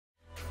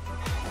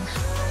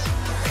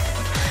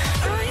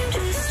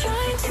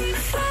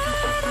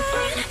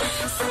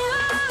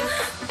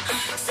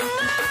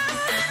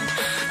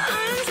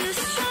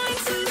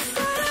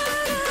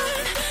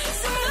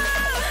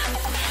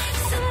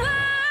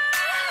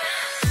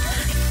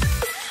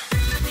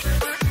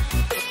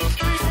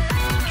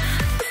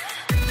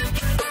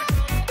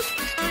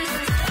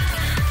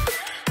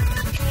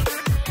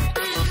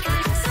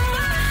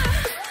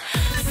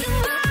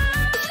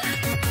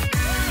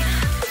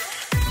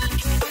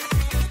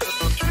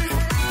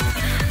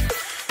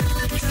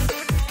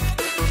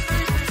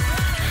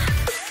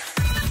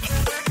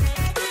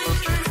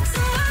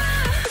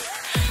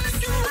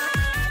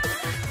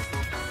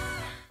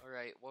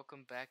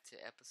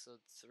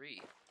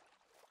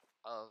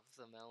of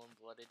the Melon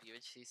Blooded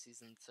UHC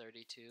Season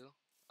 32.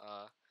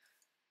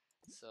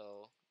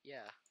 So,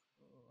 yeah,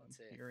 Oh, I'm that's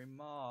it. hearing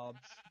mobs.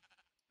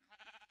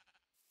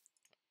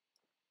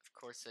 Of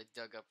course, I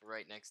dug up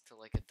right next to,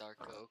 like, a dark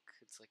oak.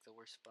 It's, like, the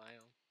worst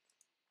biome.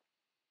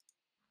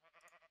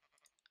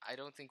 I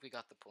don't think we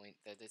got the point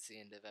that it's the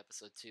end of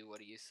episode 2. What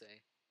do you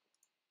say?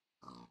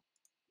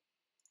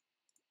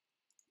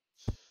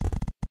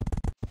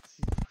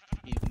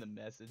 Repeating the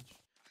message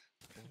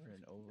over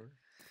and over.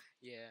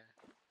 Yeah.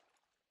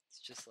 It's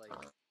just like...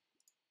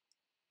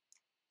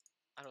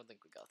 I don't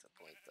think we got the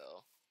point,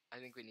 though. I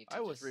think we need to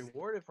I was just...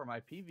 rewarded for my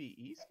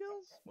PvE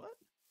skills? What?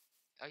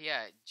 Oh,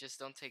 yeah, just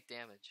don't take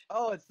damage.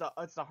 Oh, it's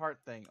the heart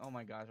thing. Oh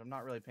my gosh, I'm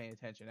not really paying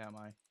attention, am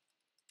I?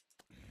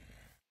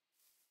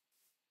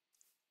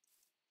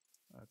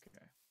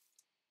 Okay.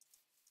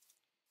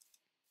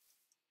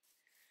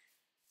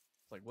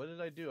 It's like, what did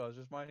I do? I was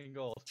just mining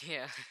gold.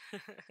 Yeah.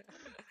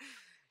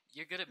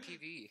 You're good at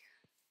PvE.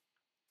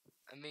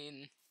 I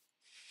mean...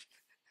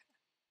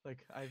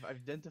 Like, I've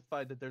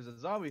identified that there's a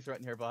zombie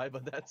threat nearby,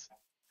 but that's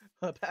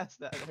past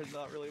that. There's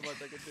not really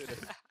much I can do to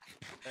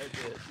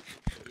edge it.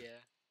 Yeah.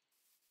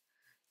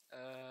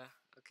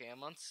 Okay,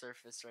 I'm on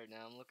surface right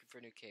now. I'm looking for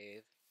a new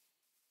cave.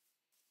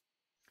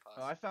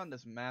 Oh, I found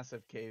this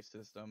massive cave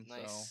system,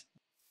 Nice. so...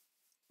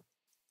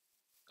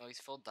 Oh, he's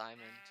full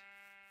diamond.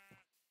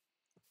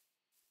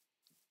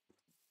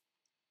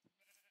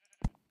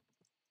 Who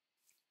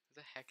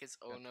the heck is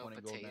Oh Got No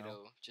 20 gold now.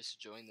 Potato?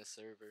 Just join the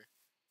server.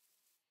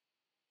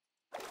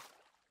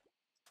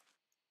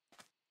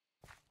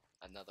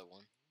 Another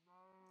one.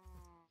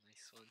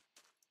 Nice one.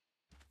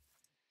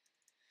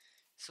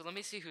 So let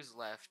me see who's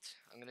left.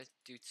 I'm gonna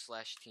do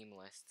 /team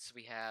lists.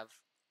 We have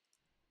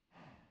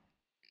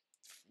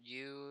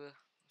you,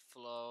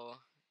 Flo,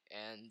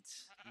 and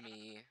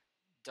me.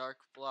 Dark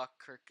Block,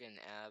 Kirk and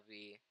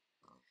Abby.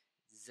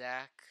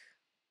 Zach,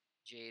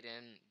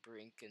 Jaden,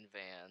 Brink, and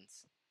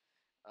Vans.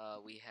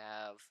 We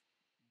have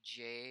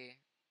Jay,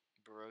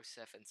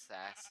 Brosef, and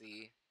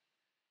Sassy.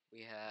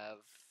 We have...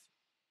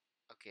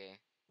 Okay.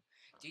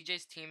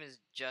 DJ's team is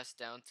just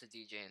down to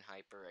DJ and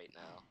Hyper right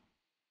now.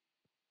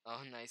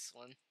 Oh, nice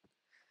one.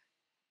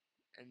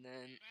 And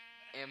then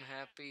Am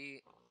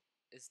Happy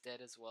is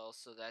dead as well,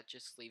 so that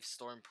just leaves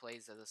Storm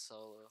Plays as a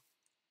solo.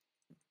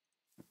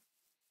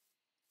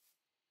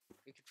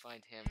 If we could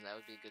find him, that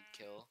would be a good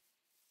kill.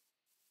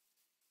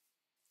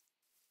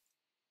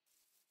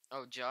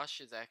 Oh, Josh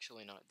is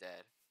actually not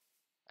dead.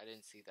 I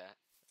didn't see that.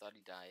 I thought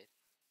he died.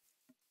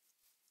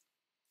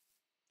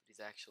 But he's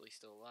actually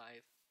still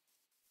alive.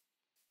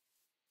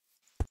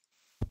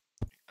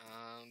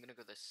 I'm gonna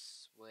go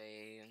this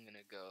way. I'm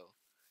gonna go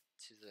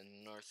to the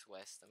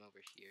northwest. I'm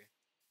over here.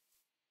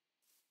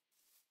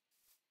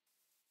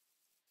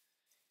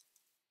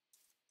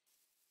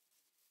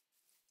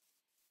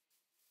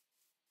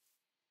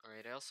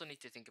 Alright, I also need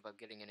to think about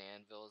getting an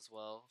anvil as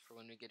well for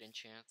when we get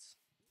enchants.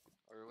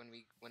 Or when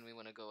we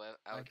want to go out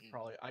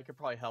I could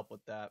probably help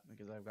with that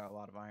because I've got a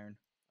lot of iron.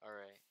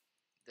 Alright.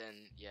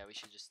 Then yeah, we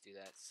should just do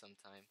that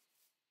sometime.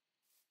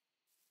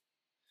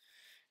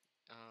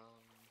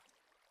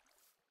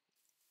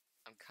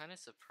 I'm kind of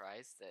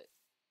surprised that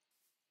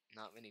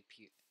not many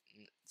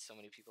so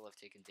many people have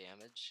taken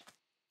damage.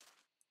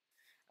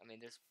 I mean,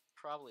 there's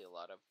probably a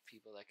lot of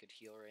people that could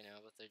heal right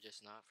now, but they're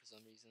just not for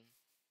some reason.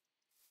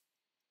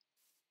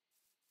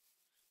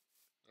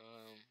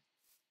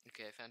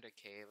 Okay, I found a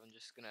cave. I'm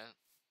just gonna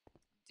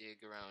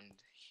dig around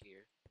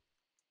here.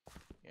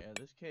 Yeah,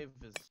 this cave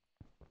is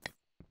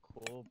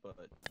cool,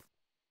 but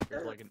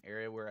there's like an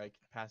area where I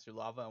can pass through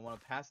lava. I want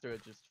to pass through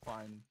it just to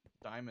find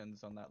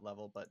diamonds on that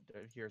level, but I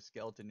hear a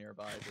skeleton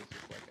nearby. So it's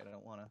just like I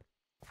don't want to.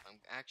 I'm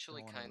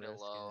actually kind of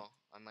low.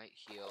 I might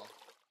heal.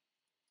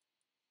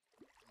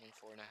 I'm in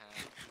 4.5.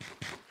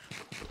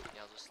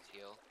 Yeah, I'll just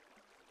heal.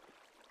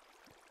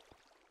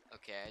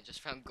 Okay, I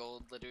just found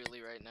gold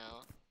literally right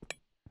now.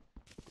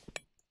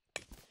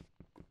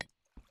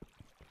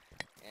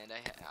 And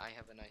I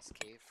have a nice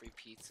cave. Free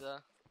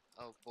pizza.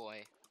 Oh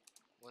boy.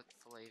 What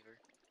flavor?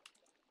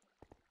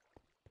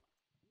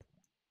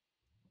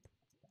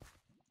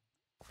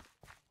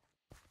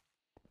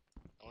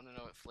 I want to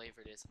know what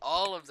flavor it is.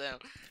 All of them!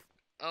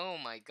 Oh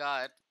my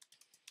god.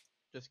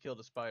 Just killed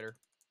a spider.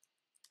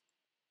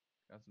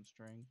 Got some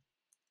string.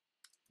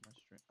 My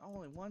string.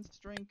 Only one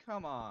string?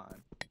 Come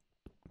on.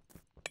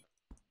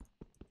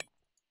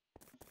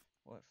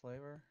 What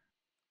flavor?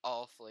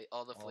 All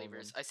the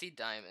flavors. Them. I see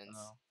diamonds.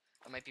 Oh.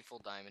 I might be full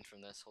diamond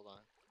from this. Hold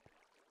on.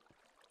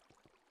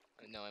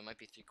 No, I might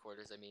be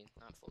 3/4. I mean,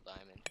 not full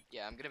diamond.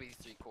 Yeah, I'm gonna be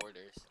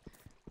 3/4.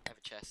 I have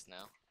a chest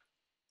now.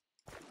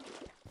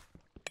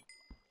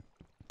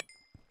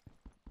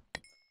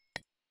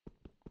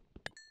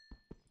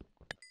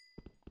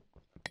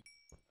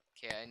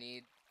 Okay, I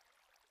need...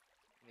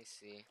 Let me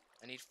see.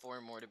 I need 4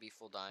 more to be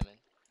full diamond.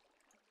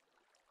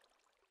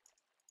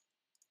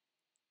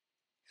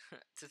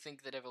 To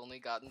think that I've only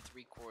gotten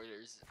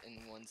 3/4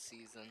 in one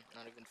season.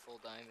 Not even full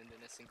diamond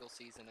in a single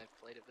season I've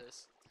played of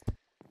this.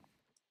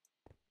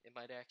 It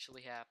might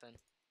actually happen.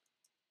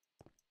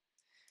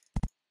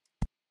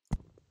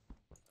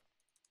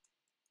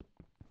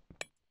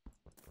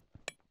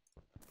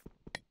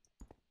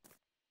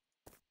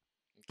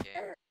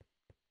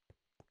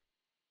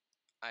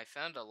 I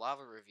found a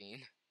lava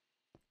ravine.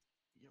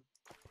 Yep.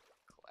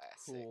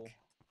 Classic. Cool.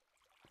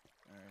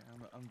 Alright,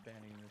 I'm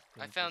abandoning this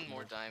I cave found because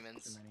more there's just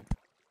diamonds. too many,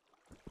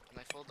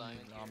 Am I full too many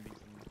diamond here? zombies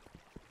and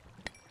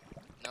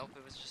Nope,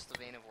 it was just a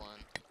vein of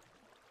one.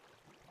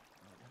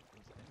 that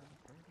goes down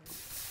further.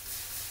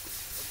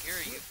 What gear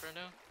are you,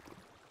 Fredo?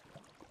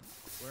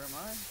 Where am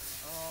I?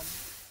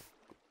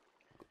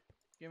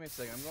 Give me a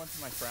second. I'm going to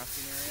my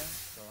crafting area.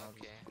 So I'll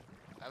Okay.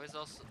 I was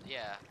also,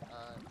 yeah,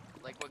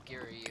 like what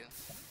gear are you?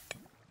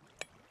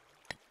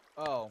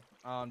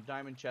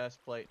 diamond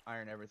chest plate,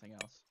 iron, everything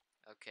else.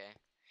 Okay.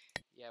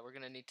 Yeah, we're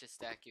gonna need to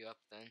stack you up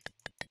then.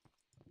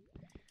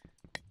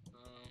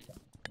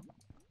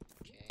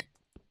 Okay.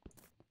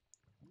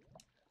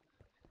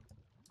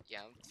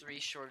 Yeah, I'm 3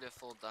 short of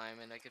full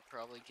diamond. I could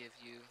probably give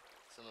you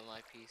some of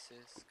my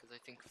pieces, because I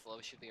think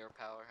Flow should be our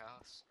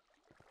powerhouse.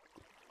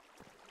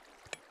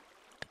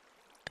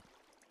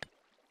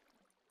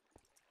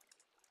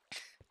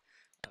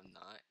 I'm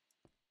not.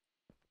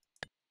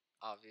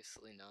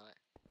 Obviously not.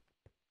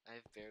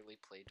 I've barely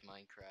played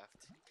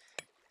Minecraft.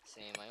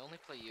 Same, I only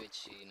play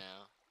UHC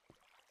now.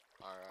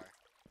 RR.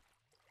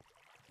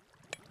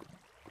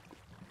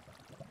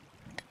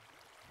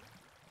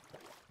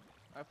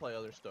 I play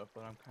other stuff,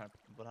 but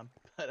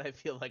but I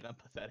feel like I'm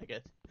pathetic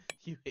at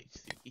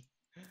UHC.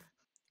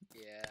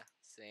 Yeah,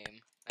 same.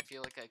 I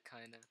feel like I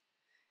kinda...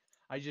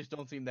 I just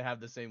don't seem to have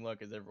the same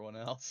luck as everyone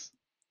else.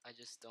 I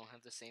just don't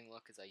have the same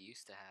luck as I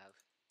used to have,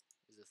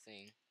 is a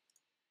thing.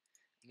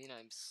 I mean,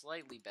 I'm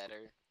slightly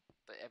better,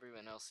 but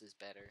everyone else is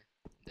better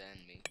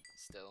than me,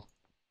 still.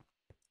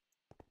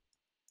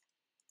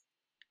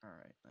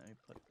 Alright, let me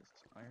put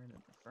this iron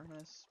in the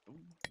furnace.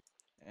 Boom.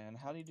 And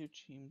how do you do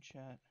team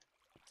chat?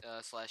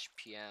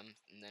 /PM,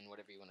 and then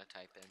whatever you want to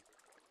type in.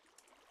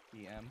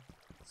 PM?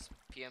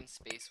 PM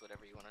space,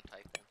 whatever you want to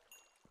type in.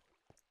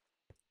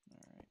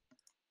 Alright.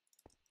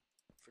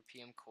 For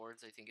PM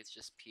chords, I think it's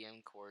just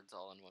PM chords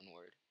all in one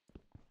word.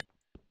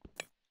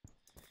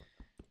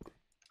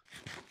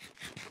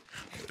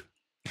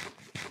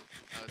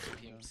 Oh, it's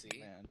PMC?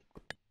 Man.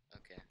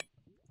 Okay.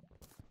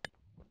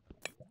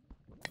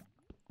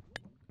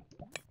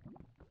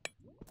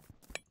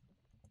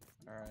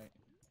 Alright.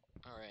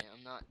 Alright,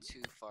 I'm not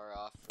too far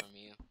off from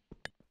you.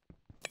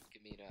 We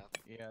can meet up.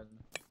 Yeah,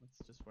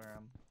 that's just where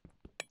I'm.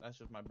 That's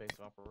just my base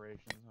of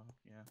operations, so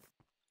yeah.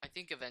 I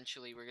think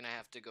eventually we're gonna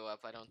have to go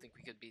up. I don't think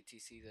we could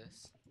BTC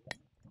this.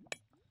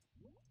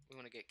 We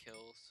want to get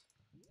kills.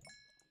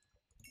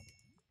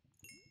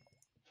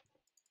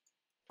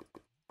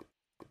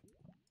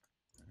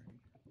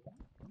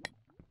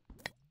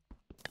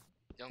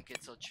 Don't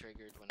get so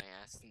triggered when I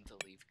ask them to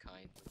leave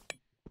kindly.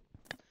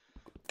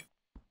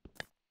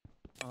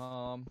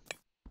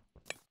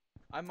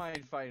 I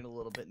mind fighting a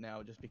little bit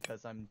now just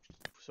because I'm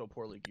so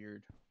poorly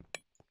geared.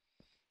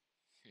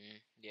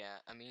 Yeah,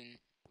 I mean,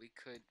 we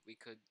could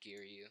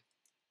gear you,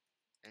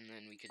 and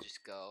then we could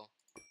just go.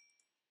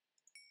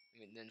 I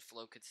mean, then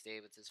Flo could stay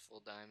with his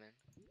full diamond.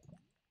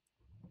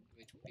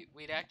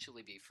 We'd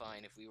actually be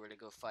fine if we were to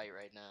go fight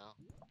right now.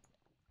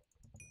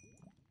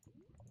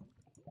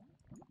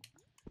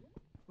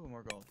 Ooh,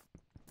 more gold.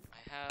 I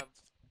have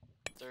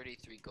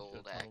 33 gold,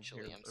 Should've tunneled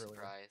actually. here I'm earlier.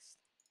 surprised.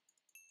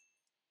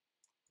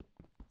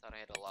 Thought I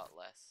had a lot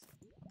less.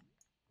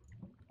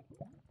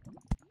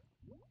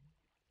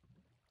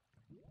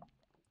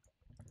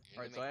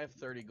 Alright, so I have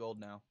 30 gold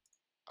now.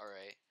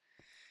 Alright.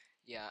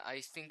 Yeah,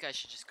 I think I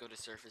should just go to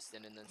surface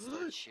then and then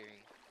start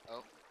shearing.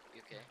 Oh,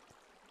 you okay?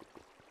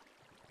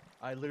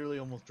 I literally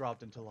almost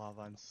dropped into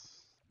lava.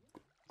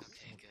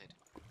 Okay, good.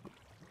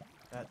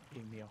 That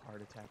gave me a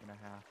heart attack and a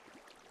half.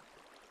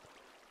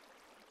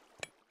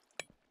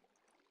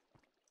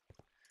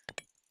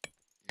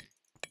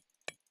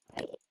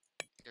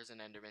 There's an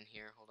Enderman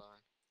here. Hold on.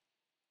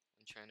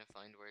 I'm trying to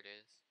find where it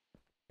is.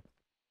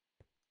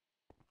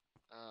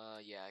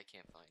 Yeah, I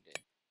can't find it.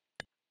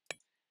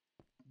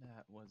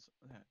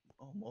 That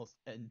almost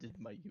ended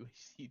my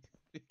UHC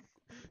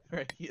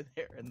right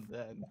there and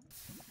then.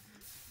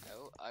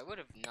 I would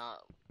have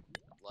not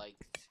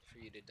liked for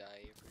you to die.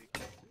 You're pretty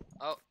cool.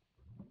 Oh,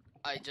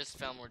 I just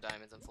found more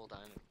diamonds. I'm full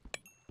diamond.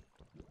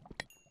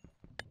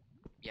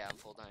 Yeah, I'm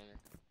full diamond.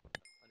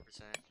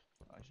 100%.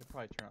 I should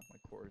probably turn off my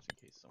cores in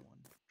case someone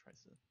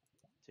tries to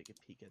take a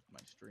peek at my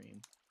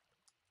stream.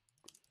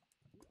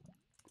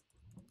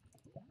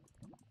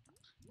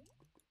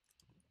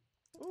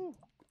 Ooh,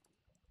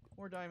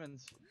 more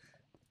diamonds.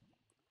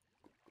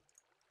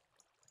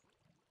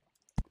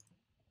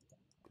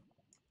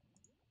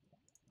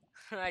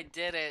 I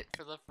did it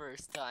for the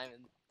first time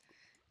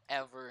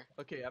ever.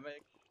 Okay,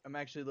 I'm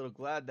actually a little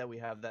glad that we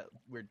have that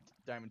weird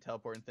diamond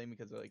teleporting thing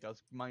because like I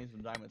was mining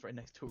some diamonds right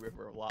next to a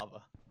river of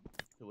lava.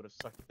 It would have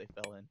sucked if they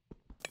fell in.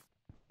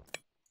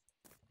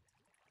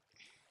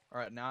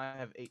 Alright, now I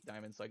have 8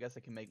 diamonds, so I guess I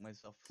can make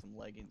myself some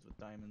leggings with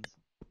diamonds.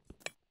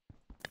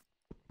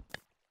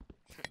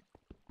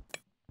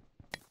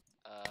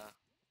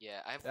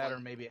 Yeah, I have That one. or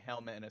maybe a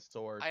helmet and a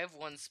sword. I have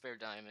one spare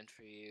diamond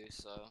for you,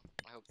 so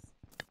I hope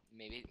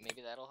maybe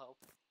that'll help.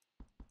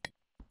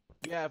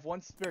 Yeah, if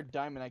one spare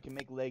diamond, I can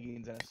make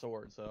leggings and a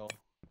sword, so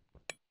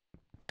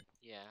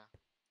Yeah.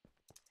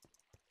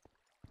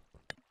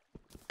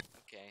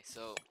 Okay,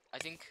 so I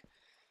think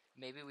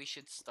maybe we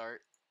should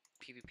start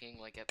PvPing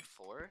like at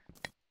 4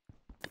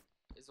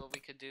 is what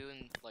we could do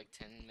in like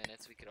 10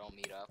 minutes. We could all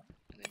meet up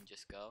and then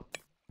just go.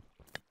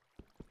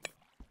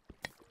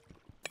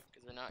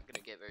 Because we're not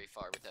gonna get very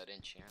far without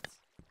enchants.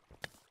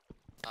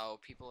 Oh,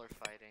 people are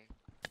fighting.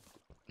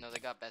 No, they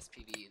got best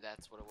PvE,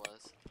 that's what it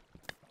was.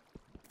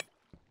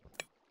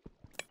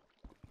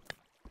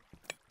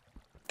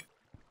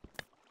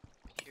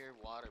 I hear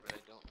water, but I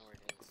don't know where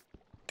it is.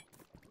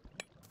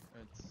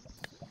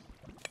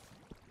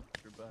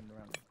 It's your button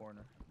around the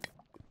corner.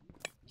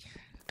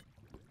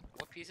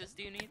 What pieces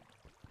do you need?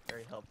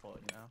 Very helpful,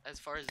 you know. As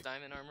far as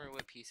diamond armor,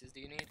 what pieces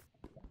do you need?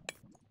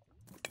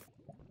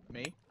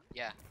 Me?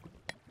 Yeah.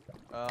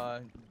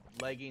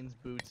 Leggings,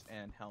 boots,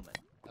 and helmet.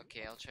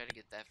 Okay, I'll try to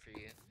get that for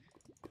you.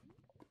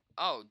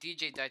 Oh,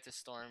 DJ died to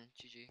storm.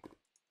 GG.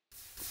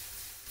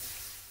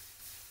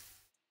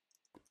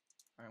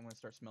 Alright, I'm gonna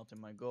start smelting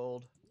my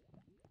gold.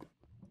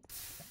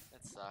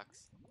 That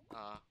sucks.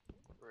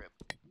 Rip.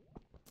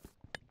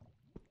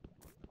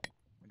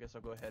 I guess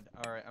I'll go ahead.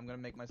 Alright, I'm gonna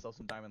make myself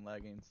some diamond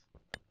leggings.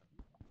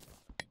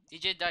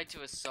 DJ died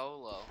to a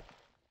solo.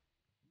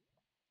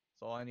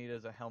 So all I need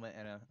is a helmet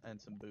and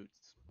some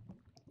boots.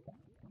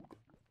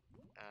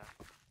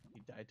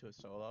 He died to a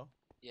solo.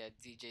 Yeah,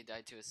 DJ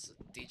died to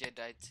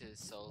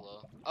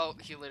solo. Oh,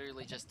 he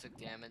literally just took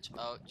damage.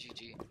 Oh,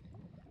 GG.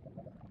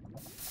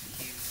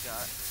 He's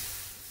got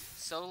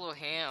solo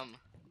ham.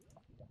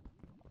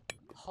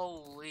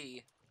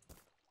 Holy.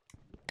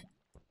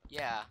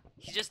 Yeah,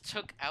 he just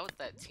took out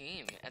that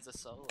team as a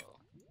solo.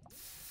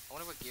 I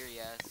wonder what gear he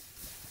has.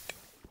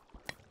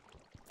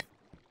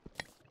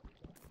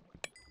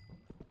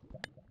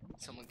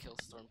 Someone kill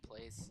Storm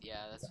Place.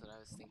 Yeah, that's what I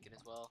was thinking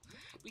as well.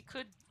 We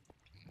could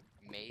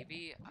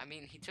maybe. I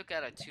mean, he took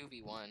out a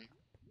 2v1.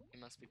 He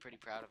must be pretty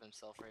proud of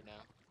himself right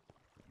now.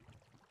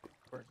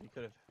 Of course, he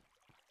could have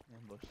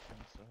ambushed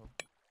him, so.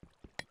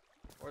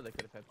 Or they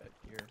could have had that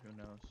gear, who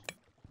knows.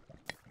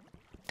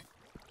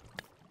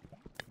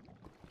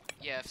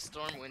 Yeah, if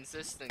Storm wins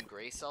this, then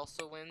Grace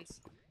also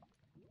wins.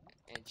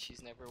 And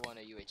she's never won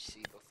a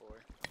UHC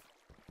before.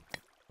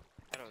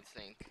 I don't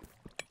think.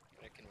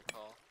 But I can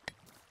recall.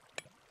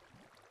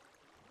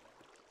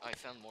 Oh, I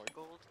found more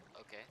gold?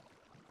 Okay.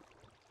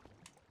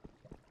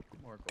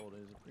 More gold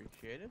is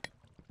appreciated.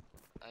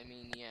 I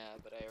mean, yeah,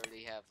 but I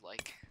already have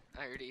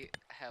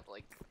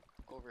like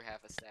over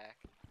half a stack.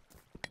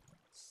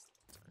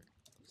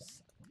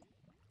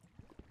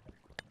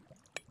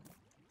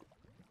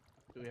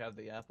 Do we have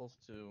the apples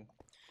to...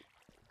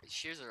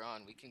 Shears are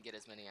on. We can get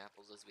as many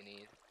apples as we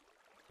need.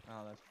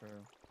 Oh, that's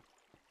true.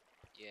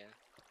 Yeah.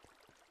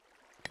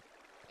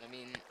 I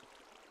mean...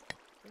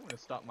 I'm gonna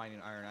stop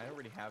mining iron. I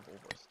already have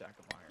over a stack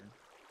of iron.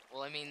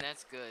 Well, I mean,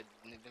 that's good.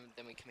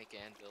 Then we can make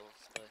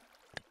anvils, but...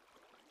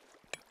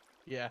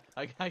 Yeah,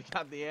 I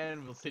got the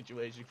anvil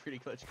situation pretty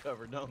much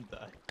covered, don't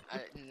I?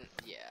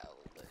 Yeah, a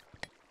little bit.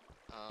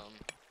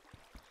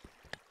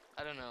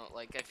 I don't know,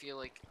 like, I feel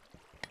like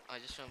I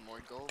just found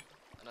more gold.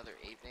 Another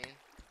 8 vein.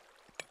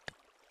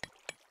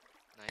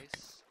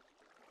 Nice.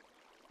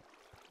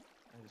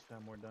 I just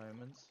found more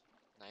diamonds.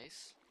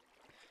 Nice.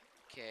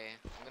 Okay,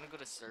 I'm gonna go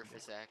to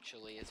surface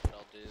actually, is what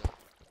I'll do.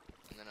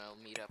 And then I'll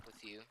meet up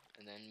with you,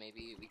 and then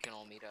maybe we can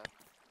all meet up.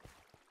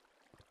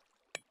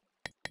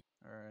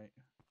 Alright.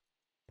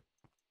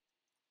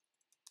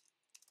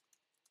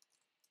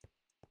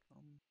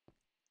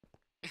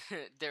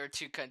 There are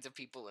two kinds of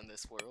people in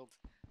this world.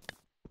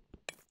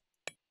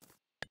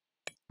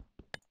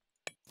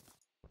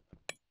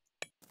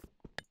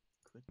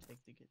 Could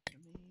take to get to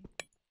me.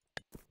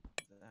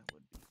 That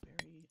would be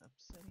very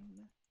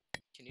upsetting.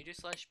 Can you do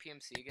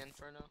 /PMC again,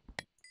 Furno?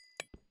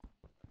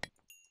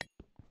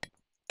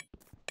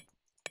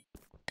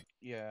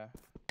 Yeah.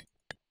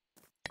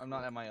 I'm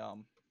not at my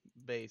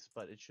base,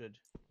 but it should.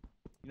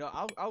 You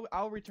know,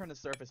 I'll return to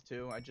surface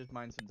too. I just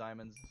mined some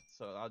diamonds,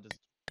 so I'll just.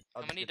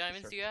 How many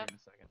diamonds do you have? In a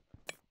second.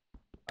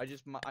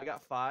 I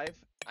got 5.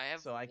 I have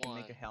so I can 1.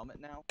 make a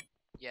helmet now.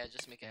 Yeah,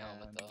 just make a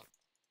helmet though.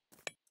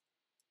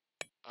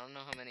 I don't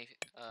know how many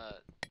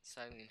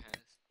Silene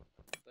has,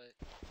 but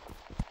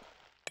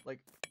like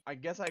I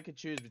guess I could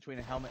choose between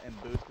a helmet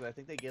and boots because I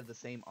think they give the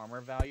same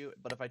armor value.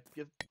 But if I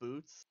give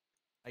boots,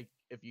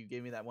 if you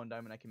gave me that 1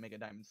 diamond, I can make a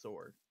diamond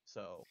sword.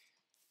 So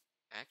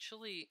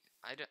actually,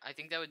 I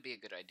think that would be a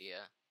good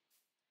idea.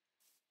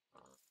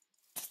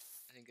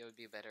 I think that would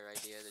be a better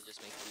idea to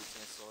just make boots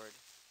and a sword.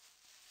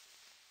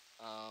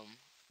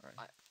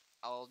 Alright.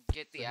 I'll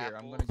get the so here,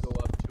 apples. I'm gonna go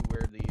up to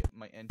where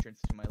my entrance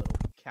to my little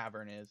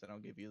cavern is, and I'll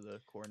give you the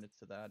coordinates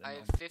to that. And I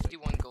have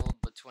 51 gold,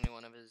 but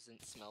 21 of it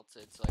isn't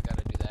smelted, so I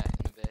gotta do that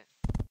in a bit.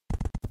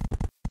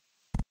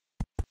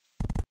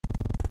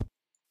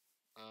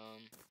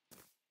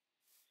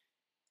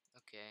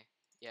 Okay.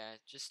 Yeah,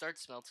 just start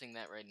smelting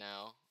that right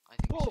now. I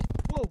think. Whoa!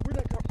 Where'd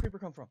that creeper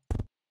come from?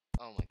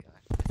 Oh my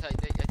god! I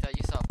thought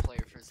you saw a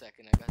player for a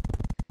second. I got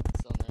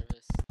so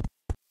nervous.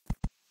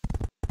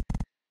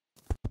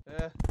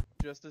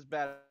 Just as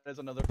bad as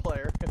another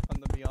player, if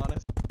I'm to be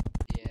honest.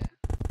 Yeah.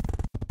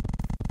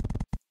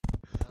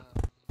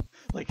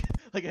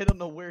 Like I don't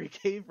know where he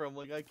came from.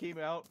 Like I came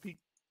out,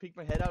 peeked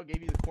my head out,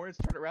 gave you the coordinates,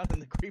 turned around,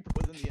 and the creeper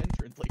was in the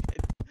entrance.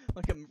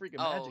 Like a freaking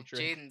Oh, magic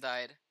trick. Jaden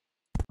died.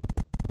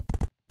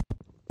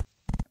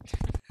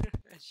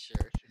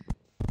 Sure.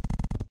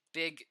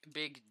 Big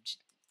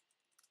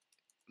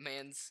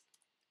man's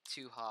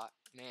too hot.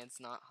 Man's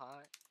not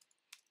hot.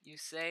 You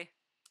say?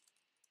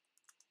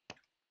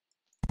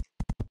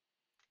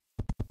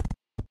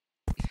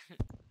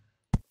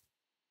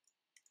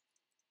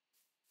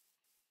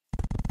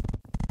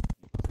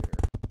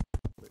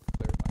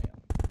 Clear my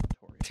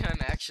inventory.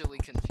 I'm actually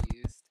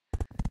confused.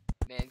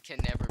 Man can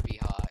never be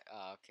hot.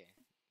 Oh, okay.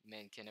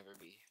 Man can never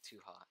be too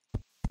hot.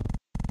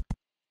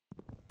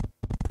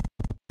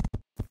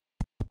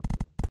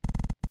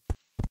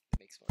 That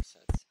makes more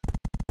sense.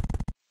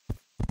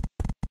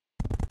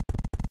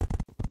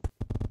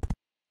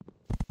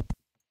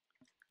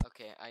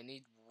 Okay,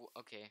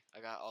 okay,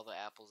 I got all the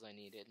apples I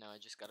needed. Now I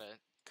just gotta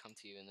come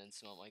to you and then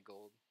smelt my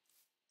gold.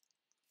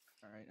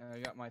 All right, I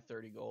got my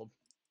 30 gold.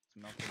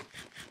 Smelted.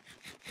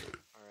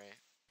 All right.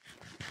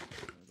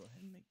 I'm gonna go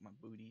ahead and make my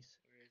booties.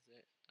 Where is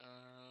it?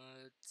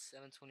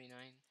 729.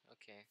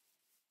 Okay.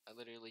 I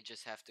literally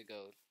just have to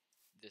go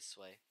this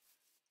way.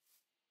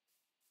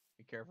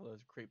 Be careful,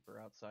 there's a creeper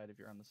outside if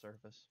you're on the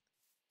surface.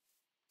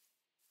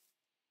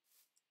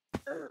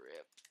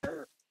 Rip.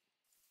 Okay.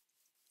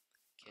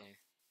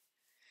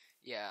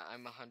 Yeah,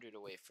 I'm 100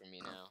 away from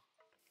you now.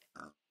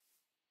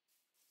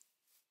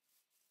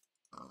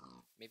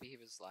 Maybe he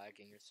was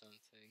lagging or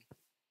something.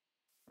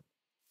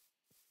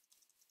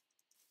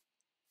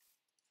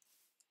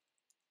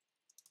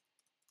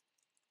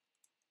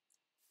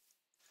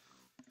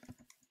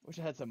 Wish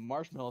I had some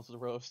marshmallows to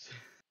roast.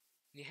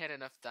 You had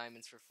enough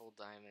diamonds for full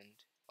diamond.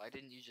 Why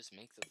didn't you just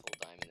make the full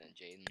diamond then,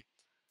 Jaden?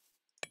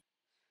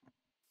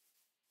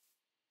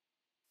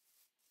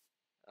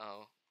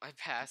 Oh, I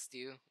passed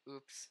you.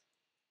 Oops.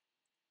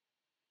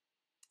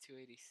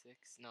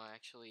 286. No,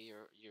 actually,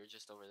 you're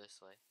just over this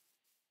way.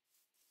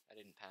 I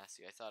didn't pass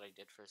you. I thought I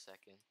did for a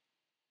second.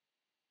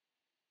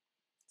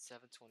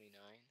 729.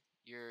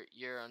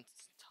 You're on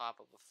top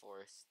of a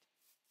forest,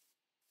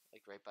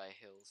 like right by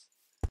hills.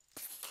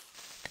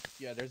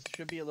 Yeah, there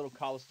should be a little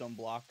cobblestone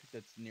block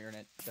that's near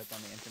it. That's on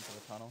the entrance of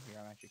the tunnel. Here,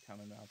 I'm actually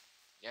coming up.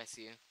 Yeah, I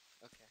see you.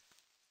 Okay.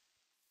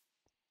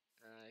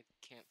 I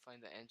can't find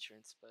the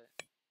entrance, but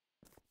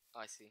oh,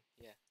 I see.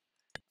 Yeah.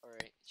 All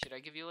right. Should I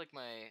give you like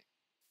my?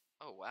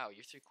 Oh wow,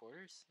 you're 3/4.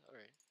 All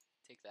right.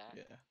 Take that.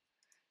 Yeah.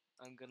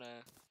 I'm gonna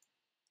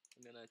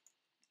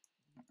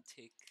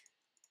take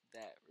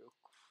that real.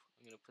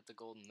 I'm gonna put the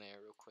gold in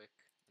there real quick,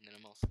 and then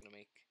I'm also gonna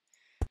make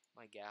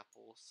my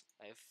gapples.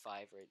 I have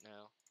 5 right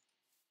now.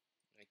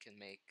 I can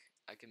make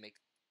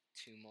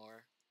 2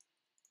 more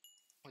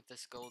with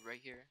this gold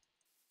right here.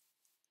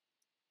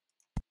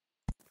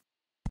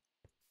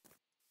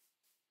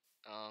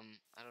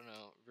 I don't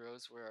know.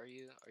 Rose, where are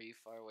you? Are you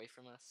far away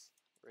from us?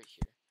 Right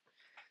here.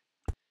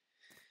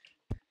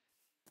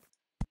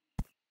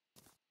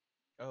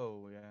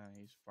 Oh yeah,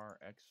 he's far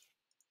X.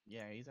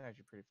 Yeah, he's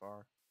actually pretty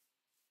far.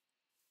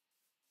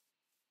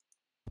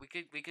 We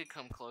could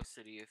come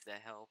closer to you if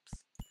that helps.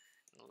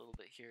 A little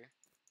bit here.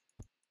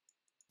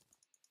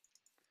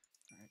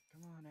 All right,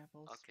 come on,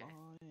 apples, Okay.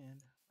 spawn in.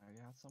 I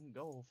got some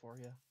gold for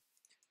you.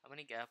 How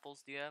many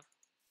gapples do you have?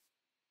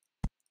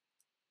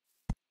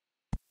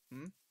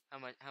 Hmm. How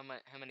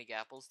many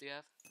gapples do you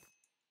have?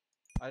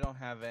 I don't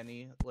have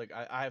any. Like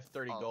I have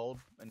 30 Oh.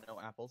 gold and no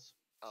apples,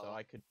 so Oh.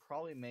 I could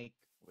probably make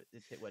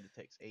what it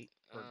takes 8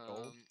 per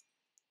gold per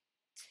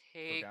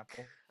Take.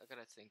 apple. I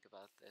gotta think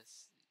about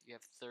this. You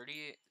have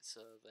 30,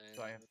 so then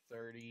So I have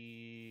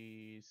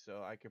 30.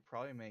 So I could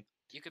probably make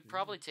you could two,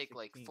 probably take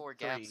like 16, 4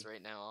 gaps 3.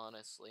 right now,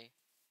 honestly.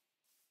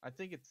 I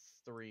think it's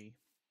 3,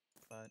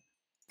 but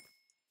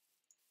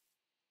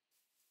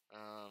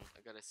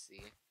I gotta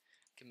see. I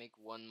can make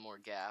 1 more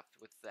gap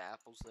with the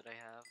apples that I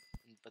have,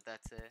 but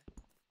that's it.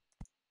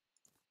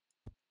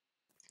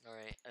 All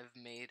right, I've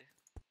made.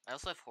 I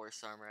also have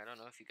horse armor. I don't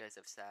know if you guys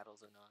have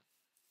saddles or not.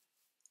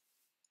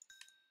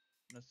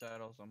 no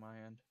saddles on my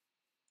end.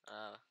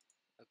 Uh,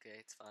 okay,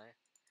 it's fine.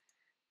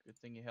 Good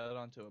thing you held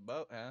onto a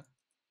boat, huh?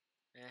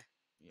 Eh,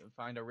 You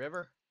find a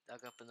river?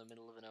 dug up in the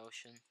middle of an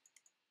ocean.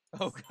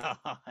 Oh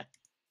god.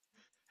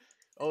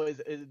 Oh,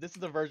 this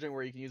is the version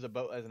where you can use a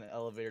boat as an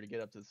elevator to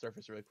get up to the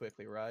surface really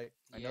quickly, right?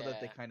 I know that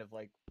they Yeah. kind of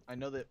like I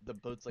know that the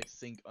boats like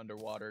sink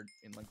underwater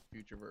in like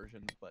future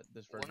versions, but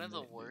this version One of they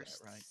the didn't do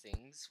worst that, right?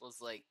 things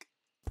was like,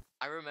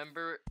 I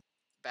remember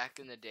back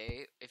in the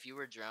day, if you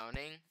were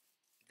drowning,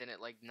 then it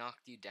like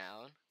knocked you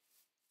down.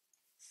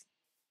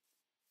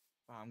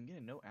 Wow, I'm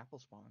getting no apple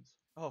spawns.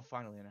 Oh,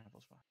 finally an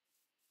apple spawn.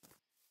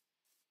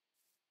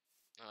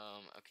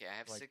 Okay, I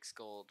have Like 6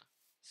 gold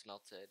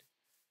smelted.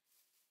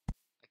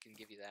 I can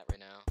give you that right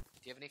now. Do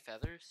you have any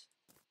feathers?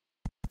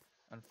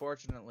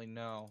 unfortunately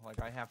no. Like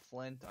I have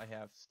flint, I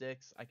have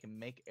sticks, I can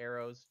make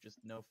arrows, just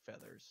no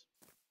feathers.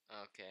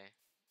 Okay.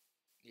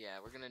 Yeah,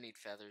 we're gonna need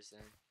feathers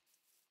then.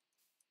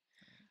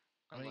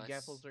 How many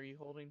Unless gapples are you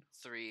holding?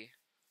 3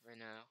 right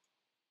now.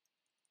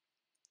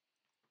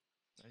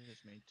 I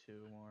just made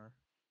 2 more.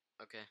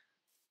 Okay.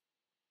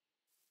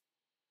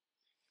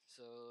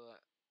 So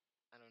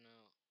I don't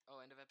know. Oh,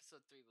 end of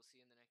episode 3. We'll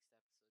see you in the next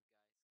episode,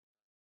 guys.